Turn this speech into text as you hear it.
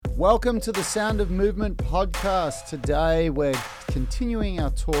Welcome to the Sound of Movement podcast. Today we're continuing our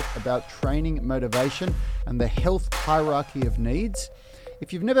talk about training motivation and the health hierarchy of needs.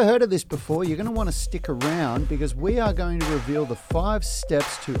 If you've never heard of this before, you're going to want to stick around because we are going to reveal the 5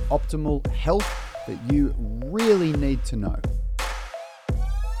 steps to optimal health that you really need to know.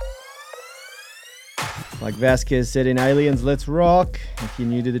 Like Vasquez said in Aliens, let's rock. If you're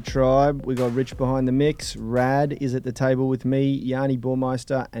new to the tribe, we got Rich behind the mix. Rad is at the table with me, Yanni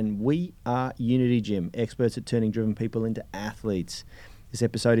Baumeister, and we are Unity Gym, experts at turning driven people into athletes. This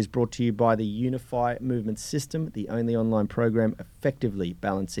episode is brought to you by the Unify Movement System, the only online program effectively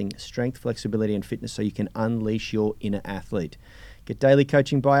balancing strength, flexibility, and fitness so you can unleash your inner athlete. Get daily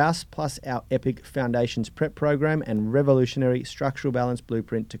coaching by us, plus our epic Foundations Prep program and revolutionary structural balance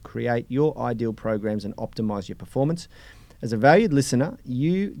blueprint to create your ideal programs and optimize your performance. As a valued listener,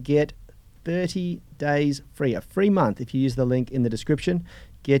 you get 30 days free, a free month if you use the link in the description.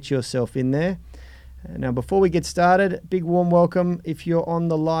 Get yourself in there. Now, before we get started, big warm welcome. If you're on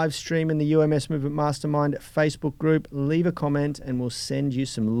the live stream in the UMS Movement Mastermind Facebook group, leave a comment and we'll send you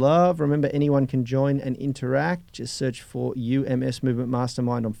some love. Remember, anyone can join and interact. Just search for UMS Movement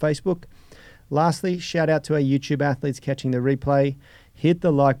Mastermind on Facebook. Lastly, shout out to our YouTube athletes catching the replay. Hit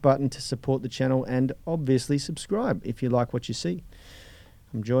the like button to support the channel and obviously subscribe if you like what you see.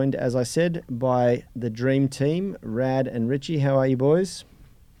 I'm joined, as I said, by the dream team, Rad and Richie. How are you, boys?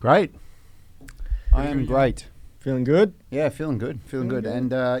 Great. I am great. Feeling good? Yeah, feeling good. Feeling good. And,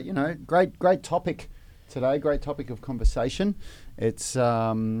 great topic today. Great topic of conversation. It's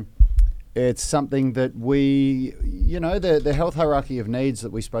something that we, the health hierarchy of needs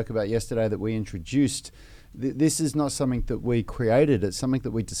that we spoke about yesterday that we introduced, this is not something that we created. It's something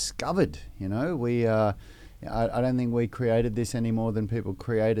that we discovered, I don't think we created this any more than people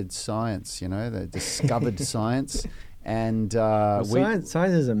created science, they discovered science. And science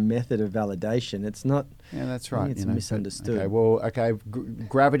is a method of validation. It's not. Yeah, that's right. It's misunderstood.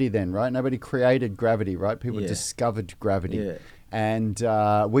 Gravity then, right? Nobody created gravity, right? People discovered gravity. Yeah. And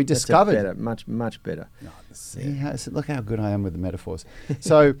we discovered better, much better. Look how good I am with the metaphors.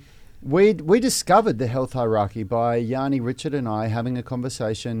 So we discovered the health hierarchy by Yanni, Richard, and I having a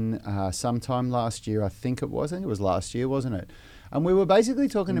conversation sometime last year. I think it was last year, wasn't it? And we were basically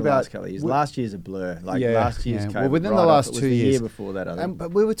talking about last couple of years. Last year's a blur. Last year's COVID. Well, within the last 2 years. The year before that, I think.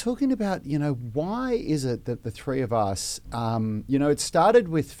 But we were talking about, why is it that the three of us, it started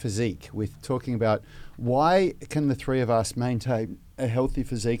with physique, with talking about why can the three of us maintain a healthy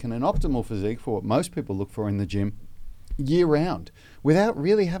physique and an optimal physique for what most people look for in the gym year round without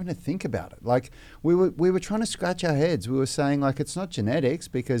really having to think about it. Like we were trying to scratch our heads. We were saying it's not genetics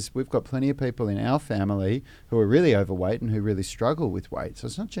because we've got plenty of people in our family who are really overweight and who really struggle with weight. So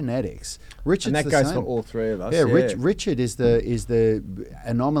it's not genetics. Richard's and that goes for all three of us. Yeah, Richard is the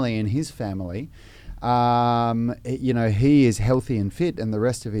anomaly in his family. He is healthy and fit, and the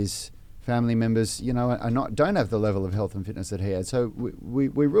rest of his family members, don't have the level of health and fitness that he had. So we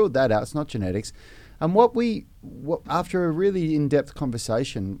ruled that out. It's not genetics. And after a really in-depth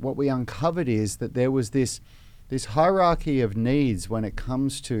conversation, what we uncovered is that there was this hierarchy of needs when it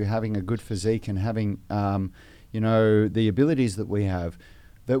comes to having a good physique and having, the abilities that we have,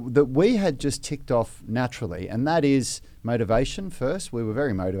 that we had just ticked off naturally. And that is motivation first. We were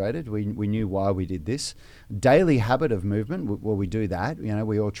very motivated. We knew why we did this. Daily habit of movement, we do that.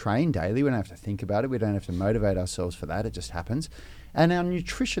 We all train daily. We don't have to think about it. We don't have to motivate ourselves for that. It just happens. And our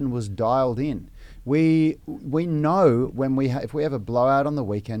nutrition was dialed in. We know if we have a blowout on the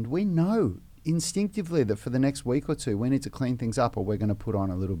weekend, we know instinctively that for the next week or two we need to clean things up or we're going to put on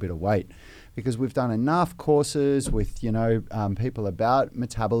a little bit of weight because we've done enough courses with people about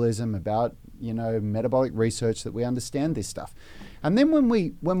metabolism, about metabolic research that we understand this stuff. And then when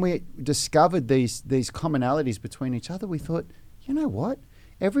we discovered these commonalities between each other, we thought, you know what?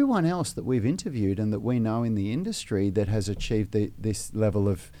 Everyone else that we've interviewed and that we know in the industry that has achieved this level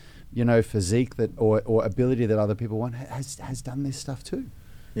of physique or ability that other people want has done this stuff too.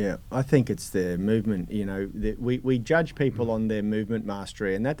 Yeah, I think it's their movement. We judge people on their movement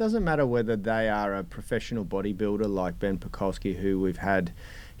mastery, and that doesn't matter whether they are a professional bodybuilder like Ben Pekulski, who we've had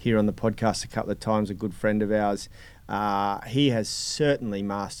here on the podcast a couple of times, a good friend of ours. He has certainly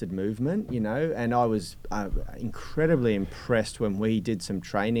mastered movement, and I was incredibly impressed when we did some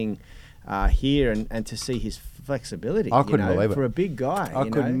training here and to see his flexibility. I couldn't believe it. For a big guy. I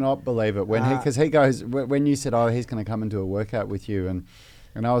could not believe it. Because he goes, when you said, he's going to come and do a workout with you,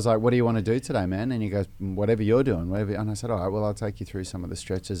 and I was like, what do you want to do today, man? And he goes, whatever you're doing, whatever. And I said, all right, well, I'll take you through some of the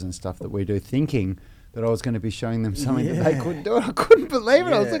stretches and stuff that we do, thinking that I was going to be showing them something that they couldn't do. I couldn't believe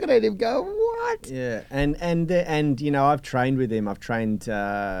it. I was looking at him go, what? Yeah, and you know, I've trained with him. I've trained,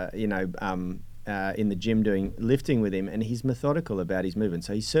 in the gym doing lifting with him, and he's methodical about his movement.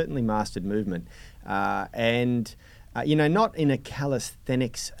 So he's certainly mastered movement, not in a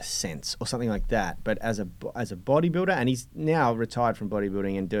calisthenics sense or something like that, but as a bodybuilder, and he's now retired from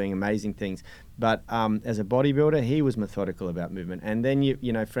bodybuilding and doing amazing things. But as a bodybuilder, he was methodical about movement. And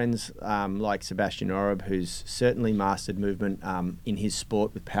then friends like Sebastian Oreb, who's certainly mastered movement in his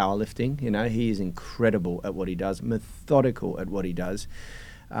sport with powerlifting. You know, he is incredible at what he does, methodical at what he does.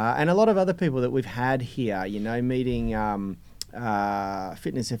 And a lot of other people that we've had here, meeting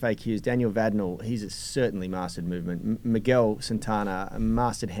Fitness FAQs, Daniel Vadnal, he's certainly mastered movement. Miguel Santana,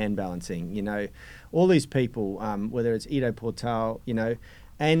 mastered hand balancing, all these people, whether it's Ido Portal,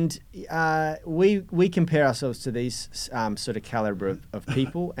 and we compare ourselves to these sort of caliber of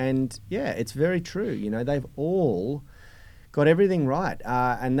people. And yeah, it's very true. They've all got everything right,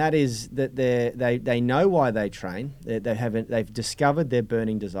 and that is that they know why they train. They've discovered their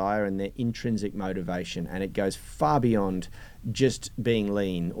burning desire and their intrinsic motivation, and it goes far beyond just being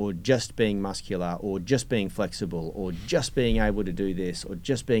lean or just being muscular or just being flexible or just being able to do this or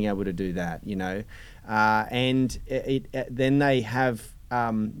just being able to do that. And then they have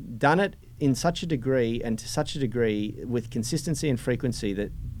done it in such a degree and to such a degree with consistency and frequency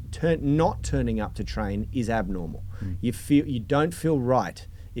that not turning up to train is abnormal. You don't feel right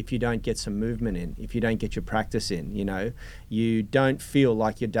if you don't get some movement in, if you don't get your practice in. You don't feel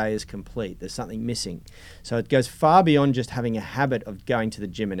like your day is complete. There's something missing. So it goes far beyond just having a habit of going to the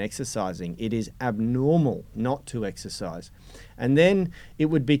gym and exercising. It is abnormal not to exercise. And then it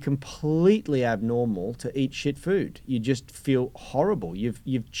would be completely abnormal to eat shit food. You just feel horrible.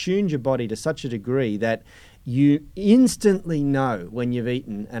 You've tuned your body to such a degree that you instantly know when you've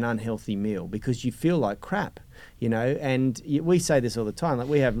eaten an unhealthy meal because you feel like crap, and we say this all the time. Like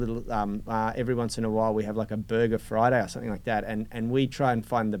we have little, every once in a while we have like a burger Friday or something like that. And we try and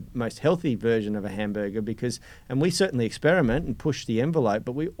find the most healthy version of a hamburger and we certainly experiment and push the envelope,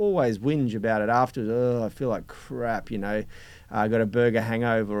 but we always whinge about it afterwards. Oh, I feel like crap, I got a burger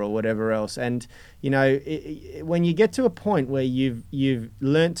hangover or whatever else. And, when you get to a point where you've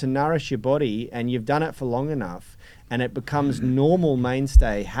learnt to nourish your body and you've done it for long enough and it becomes normal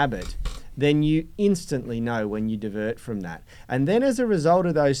mainstay habit, then you instantly know when you divert from that. And then as a result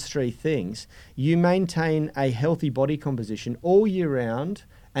of those three things, you maintain a healthy body composition all year round,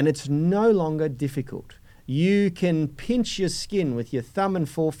 and it's no longer difficult. You can pinch your skin with your thumb and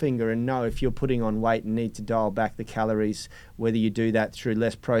forefinger and know if you're putting on weight and need to dial back the calories, whether you do that through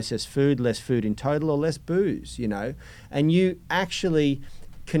less processed food, less food in total, or less booze, And you actually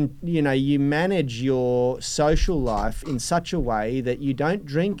can, you manage your social life in such a way that you don't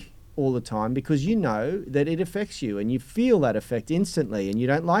drink all the time because you know that it affects you and you feel that effect instantly and you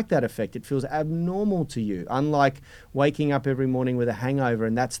don't like that effect. It feels abnormal to you, unlike waking up every morning with a hangover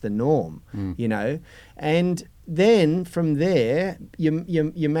and that's the norm, And then from there,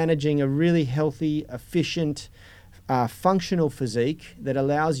 you're managing a really healthy, efficient, functional physique that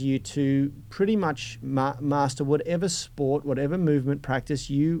allows you to pretty much master whatever sport, whatever movement practice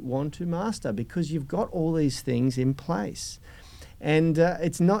you want to master because you've got all these things in place. And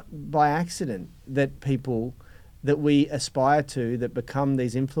it's not by accident that people that we aspire to, that become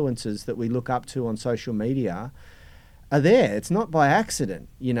these influencers that we look up to on social media, are there. It's not by accident.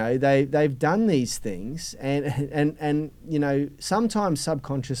 They've done these things and sometimes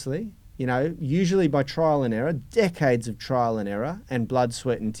subconsciously, usually by trial and error, decades of trial and error and blood,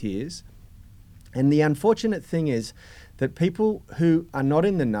 sweat and tears. And the unfortunate thing is that people who are not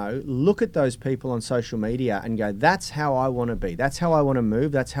in the know look at those people on social media and go, that's how I want to be. That's how I want to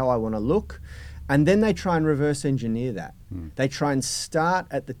move. That's how I want to look. And then they try and reverse engineer that. They try and start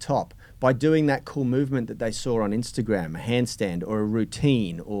at the top by doing that cool movement that they saw on Instagram, a handstand or a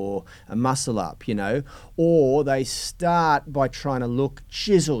routine or a muscle up, or they start by trying to look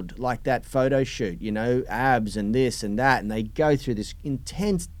chiseled like that photo shoot, abs and this and that. And they go through this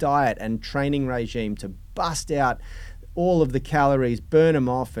intense diet and training regime to bust out all of the calories, burn them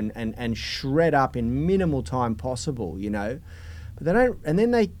off and shred up in minimal time possible, But they don't, and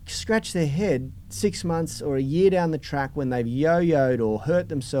then they scratch their head 6 months or a year down the track when they've yo-yoed or hurt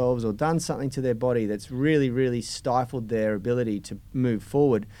themselves or done something to their body that's really, really stifled their ability to move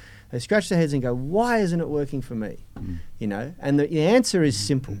forward. They scratch their heads and go, why isn't it working for me? And the answer is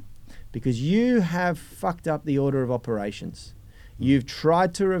simple, because you have fucked up the order of operations. You've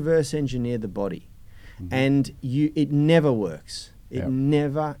tried to reverse engineer the body. And it never works. It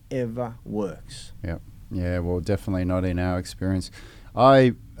never, ever works. Yeah, well, definitely not in our experience.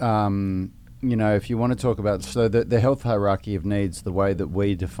 I if you want to talk about, so the health hierarchy of needs, the way that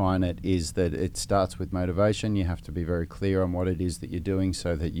we define it is that it starts with motivation. You have to be very clear on what it is that you're doing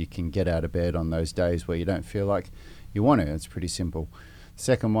so that you can get out of bed on those days where you don't feel like you want to. It's pretty simple.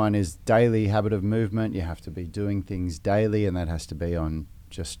 Second one is daily habit of movement. You have to be doing things daily, and that has to be on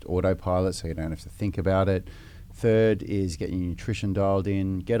just autopilot so you don't have to think about it. Third is get your nutrition dialed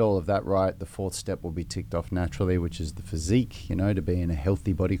in, get all of that right. The fourth step will be ticked off naturally, which is the physique, to be in a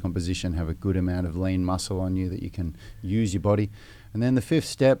healthy body composition, have a good amount of lean muscle on you that you can use your body. And then the fifth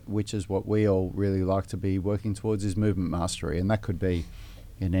step, which is what we all really like to be working towards, is movement mastery. And that could be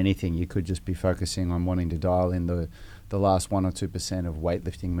in anything. You could just be focusing on wanting to dial in the last 1 or 2% of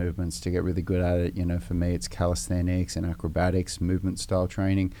weightlifting movements to get really good at it. For me, it's calisthenics and acrobatics, movement style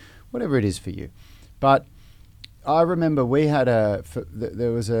training, whatever it is for you. But I remember we had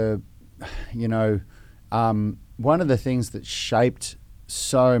there was one of the things that shaped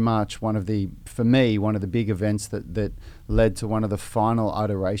so much, for me, one of the big events that led to one of the final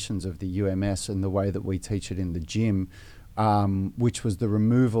iterations of the UMS and the way that we teach it in the gym, which was the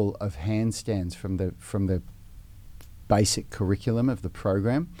removal of handstands from the basic curriculum of the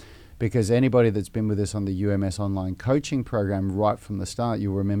program. Because anybody that's been with us on the UMS online coaching program right from the start,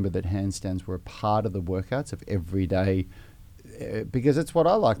 you'll remember that handstands were a part of the workouts of every day, because it's what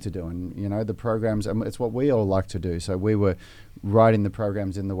I like to do, and the programs, it's what we all like to do. So we were writing the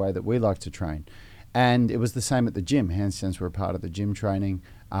programs in the way that we like to train, and it was the same at the gym. Handstands were a part of the gym training,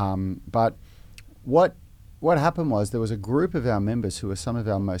 but what happened was there was a group of our members who were some of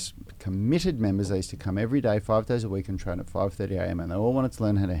our most committed members. They used to come every day, 5 days a week, and train at 5:30 a.m. and they all wanted to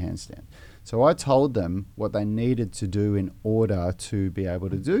learn how to handstand. So I told them what they needed to do in order to be able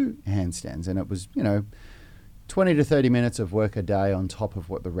to do handstands, and it was 20 to 30 minutes of work a day on top of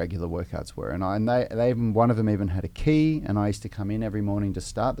what the regular workouts were. And they even, one of them even had a key, and I used to come in every morning to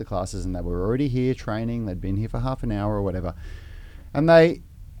start the classes, and they were already here training. They'd been here for half an hour or whatever, and I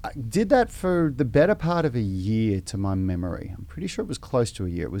did that for the better part of a year, to my memory. I'm pretty sure it was close to a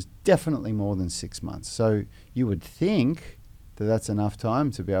year. It was definitely more than 6 months. So you would think that that's enough time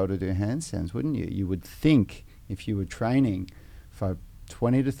to be able to do handstands, wouldn't you? You would think if you were training for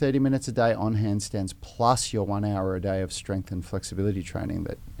 20 to 30 minutes a day on handstands plus your 1 hour a day of strength and flexibility training,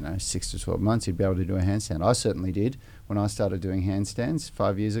 that 6 to 12 months you'd be able to do a handstand. I certainly did when I started doing handstands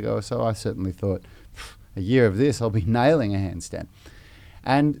 5 years ago or so. I certainly thought, a year of this, I'll be nailing a handstand.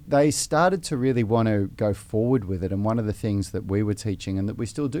 And they started to really want to go forward with it. And one of the things that we were teaching, and that we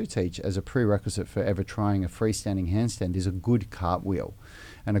still do teach as a prerequisite for ever trying a freestanding handstand, is a good cartwheel.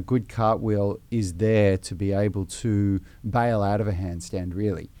 And a good cartwheel is there to be able to bail out of a handstand,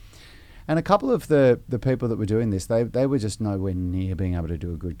 really. And a couple of the people that were doing this, they were just nowhere near being able to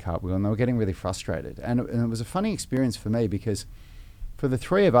do a good cartwheel, and they were getting really frustrated. And it was a funny experience for me, because for the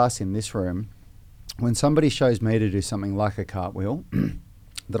three of us in this room, when somebody shows me to do something like a cartwheel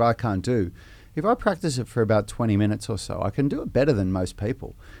that I can't do, if I practice it for about 20 minutes or so, I can do it better than most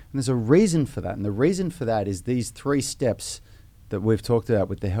people. And there's a reason for that. And the reason for that is these 3 steps that we've talked about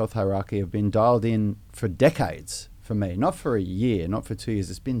with the health hierarchy have been dialed in for decades for me. Not for a year, not for 2 years.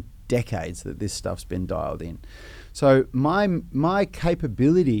 It's been decades that this stuff's been dialed in. So my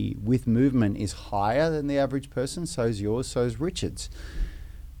capability with movement is higher than the average person. So is yours, so is Richard's.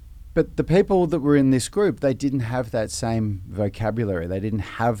 But the people that were in this group, they didn't have that same vocabulary. They didn't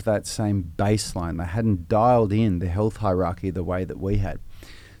have that same baseline. They hadn't dialed in the health hierarchy the way that we had.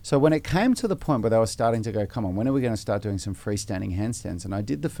 So when it came to the point where they were starting to go, come on, when are we going to start doing some freestanding handstands? And I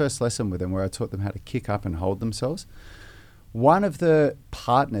did the first lesson with them where I taught them how to kick up and hold themselves. One of the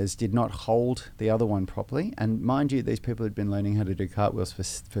partners did not hold the other one properly. And mind you, these people had been learning how to do cartwheels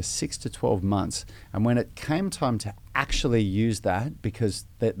for 6 to 12 months. And when it came time to actually use that, because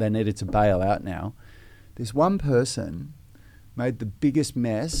they needed to bail out now, this one person made the biggest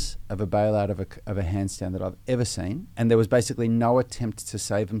mess of a bailout of a handstand that I've ever seen. And there was basically no attempt to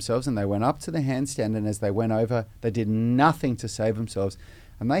save themselves. And they went up to the handstand, and as they went over, they did nothing to save themselves.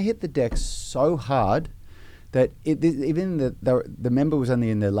 And they hit the deck so hard that even the member was only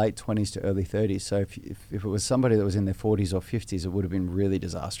in their late 20s to early 30s. So if it was somebody that was in their 40s or 50s, it would have been really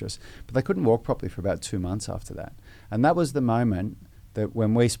disastrous. But they couldn't walk properly for about 2 months after that. And that was the moment that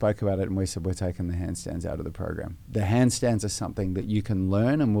when we spoke about it and we said, we're taking the handstands out of the program. The handstands are something that you can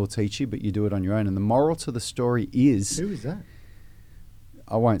learn and we'll teach you, but you do it on your own. And the moral to the story is... Who is that?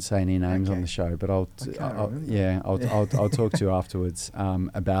 I won't say any names on the show, but I'll talk to you afterwards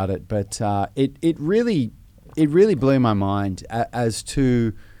about it. But it really blew my mind as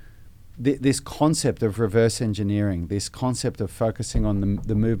to this concept of reverse engineering, this concept of focusing on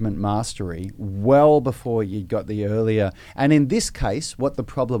the movement mastery well before you got the earlier. And in this case, what the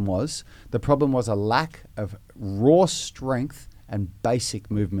problem was a lack of raw strength and basic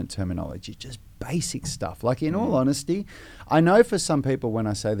movement terminology, just basic stuff. Like, in all honesty, I know for some people when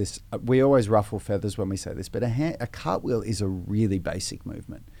I say this, we always ruffle feathers when we say this, but a cartwheel is a really basic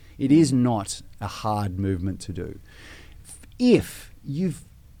movement. It is not a hard movement to do. If you've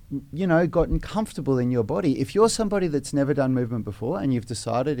gotten comfortable in your body. If you're somebody that's never done movement before and you've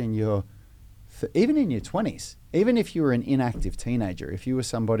decided even in your 20s, even if you were an inactive teenager, if you were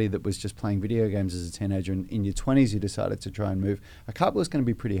somebody that was just playing video games as a teenager and in your 20s you decided to try and move, a cartwheel is going to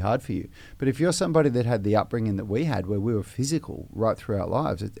be pretty hard for you. But if you're somebody that had the upbringing that we had, where we were physical right through our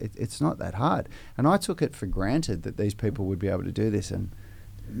lives, it's not that hard. And I took it for granted that these people would be able to do this, and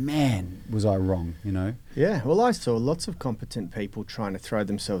man, was I wrong, Yeah, well, I saw lots of competent people trying to throw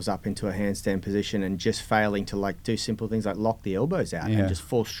themselves up into a handstand position and just failing to do simple things like lock the elbows out and just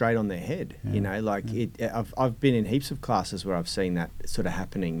fall straight on their head. I've been in heaps of classes where I've seen that sort of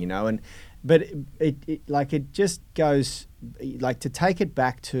happening, but it just goes to take it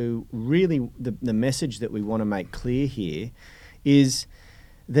back to really the message that we want to make clear here is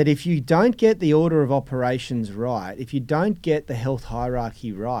that if you don't get the order of operations right, if you don't get the health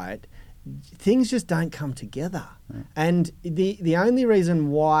hierarchy right, things just don't come together. Right. And the only reason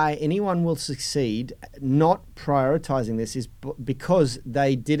why anyone will succeed not prioritizing this is because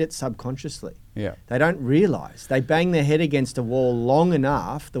they did it subconsciously. Yeah. They don't realize. They bang their head against a wall long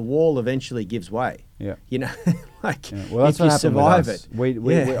enough, the wall eventually gives way. Yeah. Well, that's if you survive it.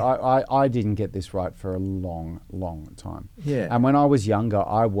 I didn't get this right for a long, long time. Yeah. And when I was younger,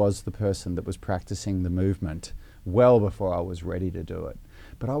 I was the person that was practicing the movement well before I was ready to do it.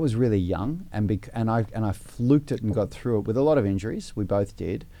 But I was really young, and I fluked it and got through it with a lot of injuries. We both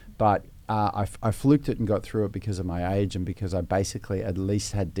did, but I fluked it and got through it because of my age and because I basically at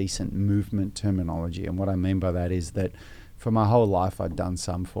least had decent movement terminology. And what I mean by that is that for my whole life I'd done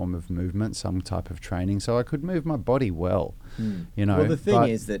some form of movement, some type of training, so I could move my body well. Well, the thing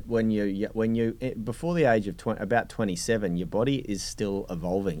is that when you before the age of about 27, your body is still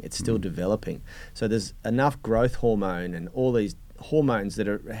evolving. It's still developing. So there's enough growth hormone and all these hormones that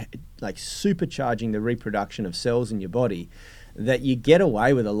are like supercharging the reproduction of cells in your body, that you get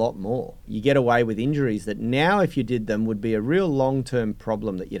away with a lot more. You get away with injuries that now, if you did them, would be a real long-term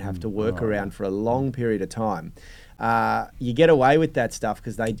problem that you'd have to work around for a long period of time. You get away with that stuff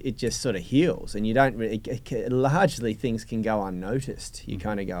because it just sort of heals, and you don't really, largely things can go unnoticed. You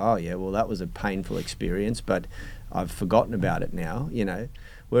kind of go, oh yeah, well that was a painful experience, but I've forgotten about it now,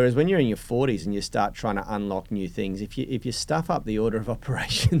 Whereas when you're in your 40s and you start trying to unlock new things, if you stuff up the order of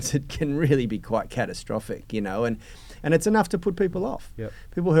operations, it can really be quite catastrophic, and it's enough to put people off. Yep.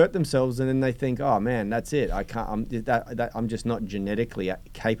 People hurt themselves and then they think, oh man, that's it. I can't. I'm just not genetically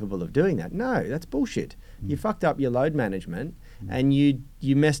capable of doing that. No, that's bullshit. You fucked up your load management and you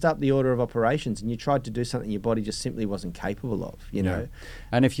messed up the order of operations and you tried to do something your body just simply wasn't capable of, know.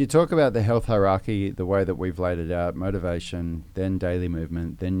 And if you talk about the health hierarchy, the way that we've laid it out, motivation, then daily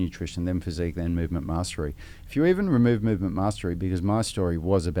movement, then nutrition, then physique, then movement mastery. If you even remove movement mastery, because my story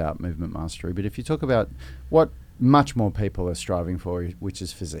was about movement mastery, but if you talk about what much more people are striving for, which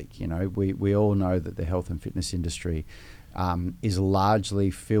is physique, we all know that the health and fitness industry is largely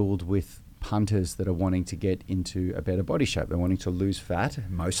filled with punters that are wanting to get into a better body shape. They're wanting to lose fat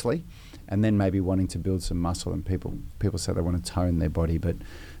mostly, and then maybe wanting to build some muscle. And people say they want to tone their body, but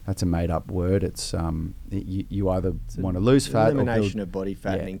that's a made-up word. It's you either want to lose fat, elimination of body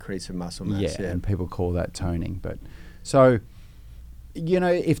fat and increase of muscle mass. Yeah, and people call that toning. But so,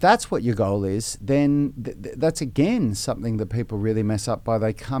 if that's what your goal is, then that's again something that people really mess up by.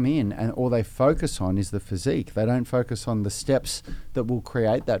 They come in and all they focus on is the physique. They don't focus on the steps that will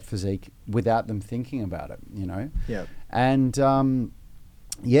create that physique without them thinking about it, Yeah. And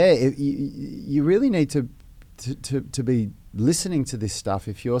you really need to be listening to this stuff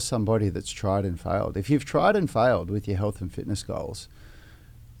if you're somebody that's tried and failed. If you've tried and failed with your health and fitness goals,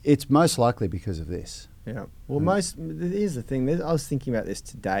 it's most likely because of this. Yeah. Well, here's the thing. I was thinking about this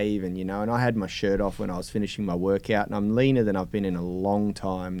today even, and I had my shirt off when I was finishing my workout, and I'm leaner than I've been in a long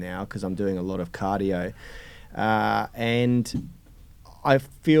time now because I'm doing a lot of cardio. And I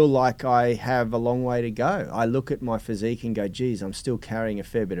feel like I have a long way to go. I look at my physique and go, geez, I'm still carrying a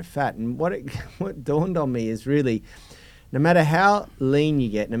fair bit of fat. And what dawned on me is really, no matter how lean you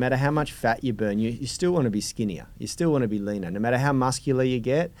get, no matter how much fat you burn, you still want to be skinnier. You still want to be leaner. No matter how muscular you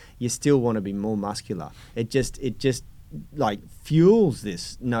get, you still want to be more muscular. It just like fuels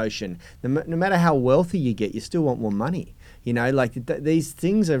this notion. No matter how wealthy you get, you still want more money. You know, like these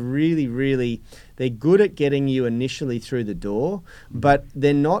things are really, really, they're good at getting you initially through the door, but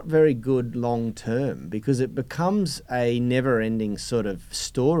they're not very good long term, because it becomes a never-ending sort of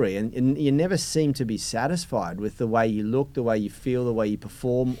story, and you never seem to be satisfied with the way you look, the way you feel, the way you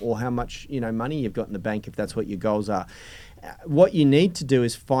perform, or how much, you know, money you've got in the bank, if that's what your goals are. What you need to do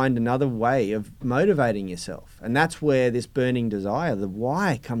is find another way of motivating yourself, and that's where this burning desire, the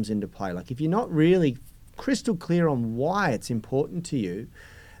why, comes into play. Like if you're not really crystal clear on why it's important to you,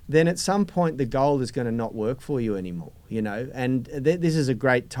 then at some point the goal is going to not work for you anymore, you know. And this is a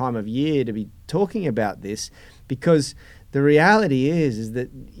great time of year to be talking about this, because the reality is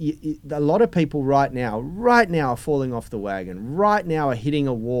that a lot of people right now are falling off the wagon, right now are hitting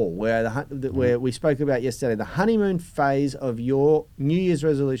a wall where where we spoke about yesterday, the honeymoon phase of your New Year's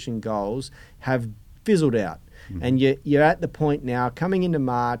resolution goals have fizzled out. And you're at the point now coming into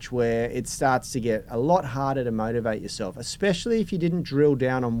March where it starts to get a lot harder to motivate yourself, especially if you didn't drill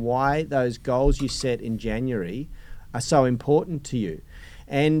down on why those goals you set in January are so important to you.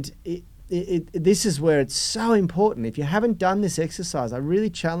 And this is where it's so important. If you haven't done this exercise, I really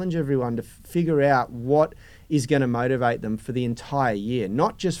challenge everyone to figure out what is going to motivate them for the entire year,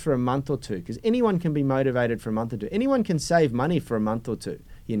 not just for a month or two, because anyone can be motivated for a month or two. Anyone can save money for a month or two,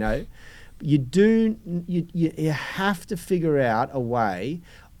 you know. You have to figure out a way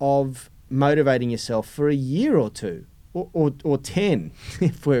of motivating yourself for a year or two, or 10,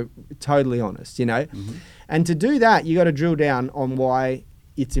 if we're totally honest, you know. And to do that, you got to drill down on why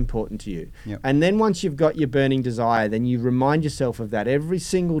it's important to you. And then once you've got your burning desire, then you remind yourself of that every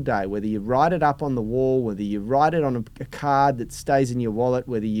single day, whether you write it up on the wall, whether you write it on a card that stays in your wallet,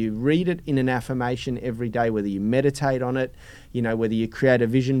 whether you read it in an affirmation every day, whether you meditate on it, you know, whether you create a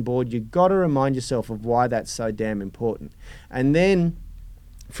vision board. You've got to remind yourself of why that's so damn important. And then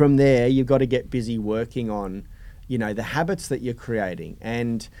from there, you've got to get busy working on, you know, the habits that you're creating.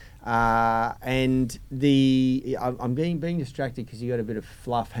 And I'm being distracted because you got a bit of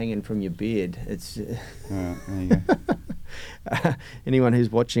fluff hanging from your beard. It's there you go. Anyone who's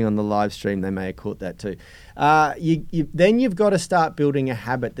watching on the live stream, they may have caught that too. Then you've got to start building a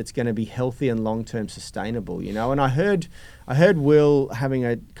habit that's going to be healthy and long-term sustainable, you know. And I heard Will having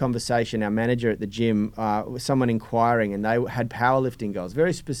a conversation, our manager at the gym, with someone inquiring, and they had powerlifting goals,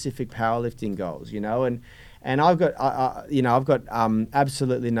 very specific powerlifting goals, you know. And I've got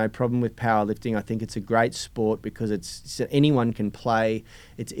absolutely no problem with powerlifting. I think it's a great sport because anyone can play.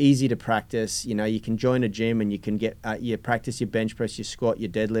 It's easy to practice. You know, you can join a gym and you can get practice your bench press, your squat, your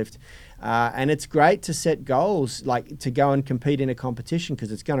deadlift, and it's great to set goals, like to go and compete in a competition,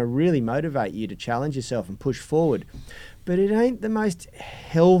 because it's going to really motivate you to challenge yourself and push forward. But it ain't the most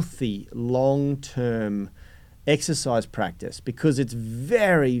healthy long-term exercise practice, because it's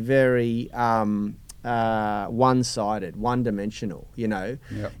very, very one-sided, one-dimensional, you know.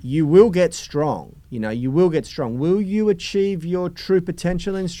 You will get strong, you know, you will get strong. Will you achieve your true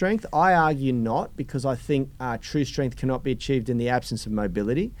potential in strength? I argue not, because I think true strength cannot be achieved in the absence of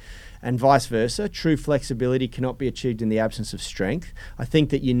mobility, and vice versa. True flexibility cannot be achieved in the absence of strength. I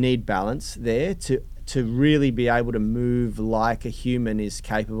think that you need balance there to really be able to move like a human is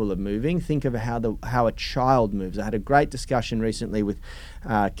capable of moving. Think of how a child moves. I had a great discussion recently with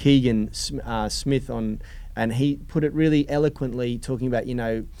Keegan Smith and he put it really eloquently, talking about, you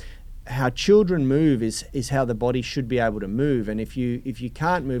know, how children move is how the body should be able to move. And if you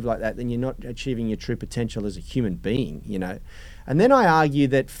can't move like that, then you're not achieving your true potential as a human being, you know. And then I argue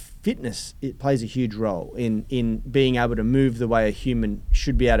that fitness, it plays a huge role in being able to move the way a human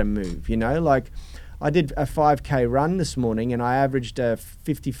should be able to move, you know. Like, I did a 5K run this morning and I averaged a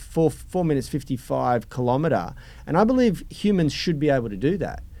 4 minutes 55 kilometre, and I believe humans should be able to do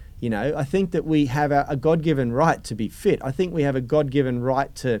that. You know, I think that we have a God-given right to be fit. I think we have a God-given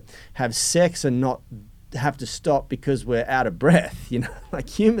right to have sex and not have to stop because we're out of breath. You know, like,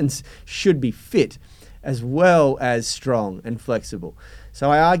 humans should be fit as well as strong and flexible. So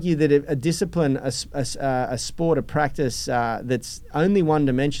I argue that a discipline, a sport, a practice that's only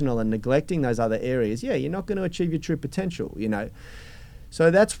one-dimensional and neglecting those other areas, you're not going to achieve your true potential, you know. So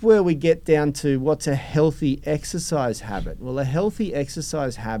that's where we get down to what's a healthy exercise habit. Well, a healthy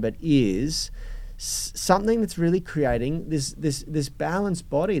exercise habit is something that's really creating this balanced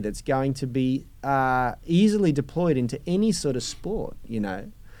body that's going to be easily deployed into any sort of sport, you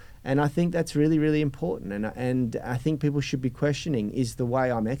know. And I think that's really, really important. And I think people should be questioning, is the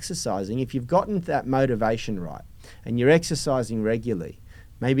way I'm exercising, if you've gotten that motivation right and you're exercising regularly,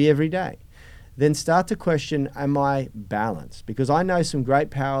 maybe every day, then start to question, am I balanced? Because I know some great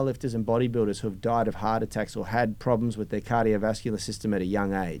powerlifters and bodybuilders who have died of heart attacks or had problems with their cardiovascular system at a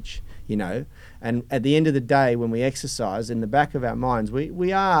young age, you know. And at the end of the day, when we exercise, in the back of our minds,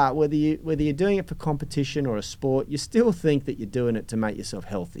 we are, whether you're doing it for competition or a sport, you still think that you're doing it to make yourself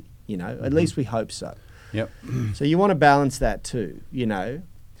healthy, you know. At least we hope so. Yep. So you want to balance that too, you know.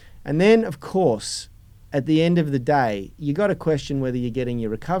 And then, of course, at the end of the day, you got to question whether you're getting your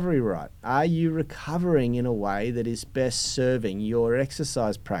recovery right. Are you recovering in a way that is best serving your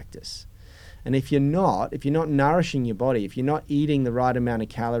exercise practice? And if you're not nourishing your body, if you're not eating the right amount of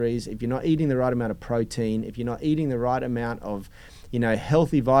calories, if you're not eating the right amount of protein, if you're not eating the right amount of, you know,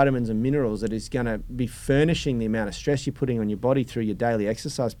 healthy vitamins and minerals that is going to be furnishing the amount of stress you're putting on your body through your daily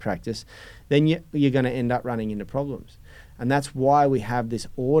exercise practice, then you're going to end up running into problems. And that's why we have this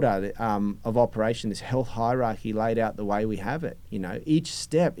order of operation, this health hierarchy laid out the way we have it. You know, each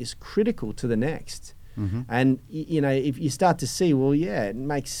step is critical to the next. Mm-hmm. And, you know, if you start to see, well, yeah, it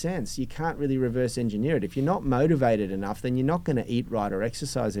makes sense. You can't really reverse engineer it. If you're not motivated enough, then you're not going to eat right or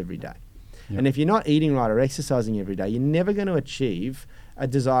exercise every day. Yep. And if you're not eating right or exercising every day, you're never going to achieve a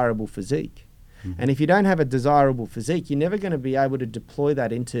desirable physique. Mm-hmm. And if you don't have a desirable physique, you're never going to be able to deploy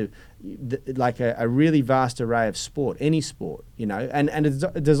that into like a really vast array of sport, any sport, you know. And a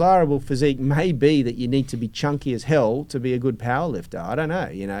desirable physique may be that you need to be chunky as hell to be a good power lifter. I don't know,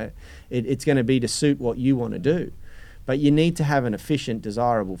 you know. It's going to be to suit what you want to do. But you need to have an efficient,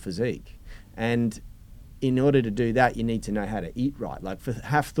 desirable physique. And in order to do that, you need to know how to eat right. Like for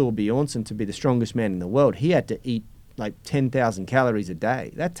Hafthor Bjornsson to be the strongest man in the world, he had to eat like 10,000 calories a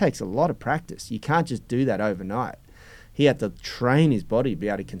day. That takes a lot of practice. You can't just do that overnight. He had to train his body to be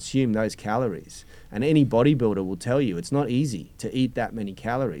able to consume those calories. And any bodybuilder will tell you it's not easy to eat that many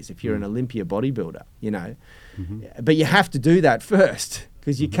calories if you're an Olympia bodybuilder, you know. Mm-hmm. But you have to do that first,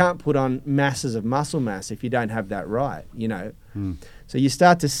 because you can't put on masses of muscle mass if you don't have that right, you know. So you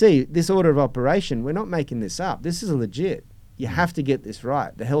start to see this order of operation. We're not making this up. This is legit. You have to get this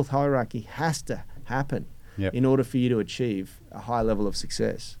right. The health hierarchy has to happen. Yep. In order for you to achieve a high level of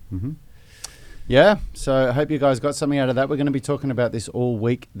success. Mm-hmm. Yeah, so I hope you guys got something out of that. We're going to be talking about this all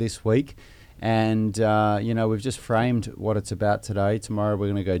week this week. And, you know, we've just framed what it's about today. Tomorrow we're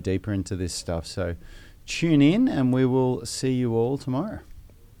going to go deeper into this stuff. So tune in and we will see you all tomorrow.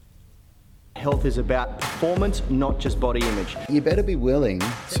 Health is about performance, not just body image. You better be willing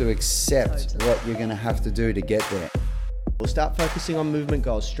to accept what you're going to have to do to get there. We'll start focusing on movement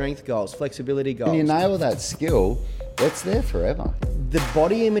goals, strength goals, flexibility goals. When you nail that skill, it's there forever. The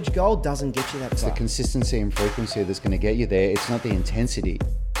body image goal doesn't get you that far. It's the consistency and frequency that's going to get you there. It's not the intensity.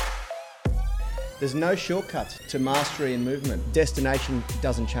 There's no shortcuts to mastery and movement. Destination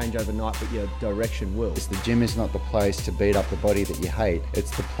doesn't change overnight, but your direction will. The gym is not the place to beat up the body that you hate.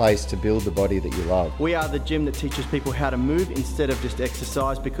 It's the place to build the body that you love. We are the gym that teaches people how to move instead of just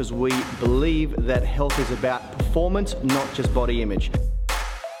exercise, because we believe that health is about performance, not just body image.